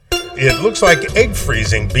It looks like egg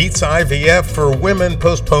freezing beats IVF for women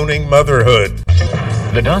postponing motherhood.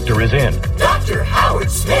 The doctor is in. Dr. Howard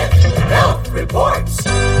Smith, Health Reports.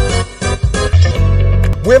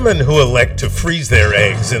 Women who elect to freeze their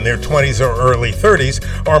eggs in their 20s or early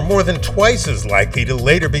 30s are more than twice as likely to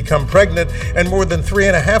later become pregnant and more than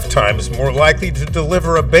 3.5 times more likely to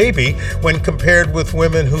deliver a baby when compared with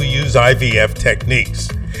women who use IVF techniques.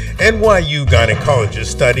 NYU gynecologists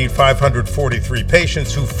studied 543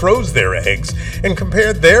 patients who froze their eggs and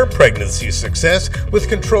compared their pregnancy success with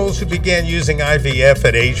controls who began using IVF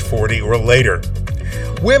at age 40 or later.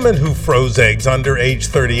 Women who froze eggs under age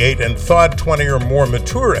 38 and thawed 20 or more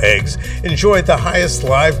mature eggs enjoyed the highest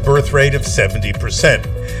live birth rate of 70%.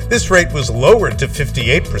 This rate was lowered to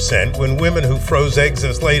 58% when women who froze eggs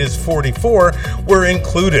as late as 44 were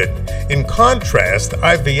included. In contrast,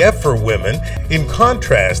 IVF for women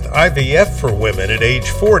at age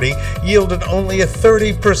 40 yielded only a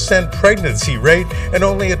 30% pregnancy rate and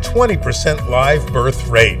only a 20% live birth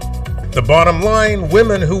rate. The bottom line,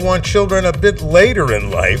 women who want children a bit later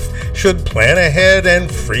in life should plan ahead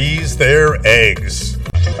and freeze their eggs.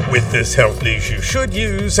 With this health news you should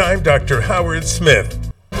use, I'm Dr. Howard Smith.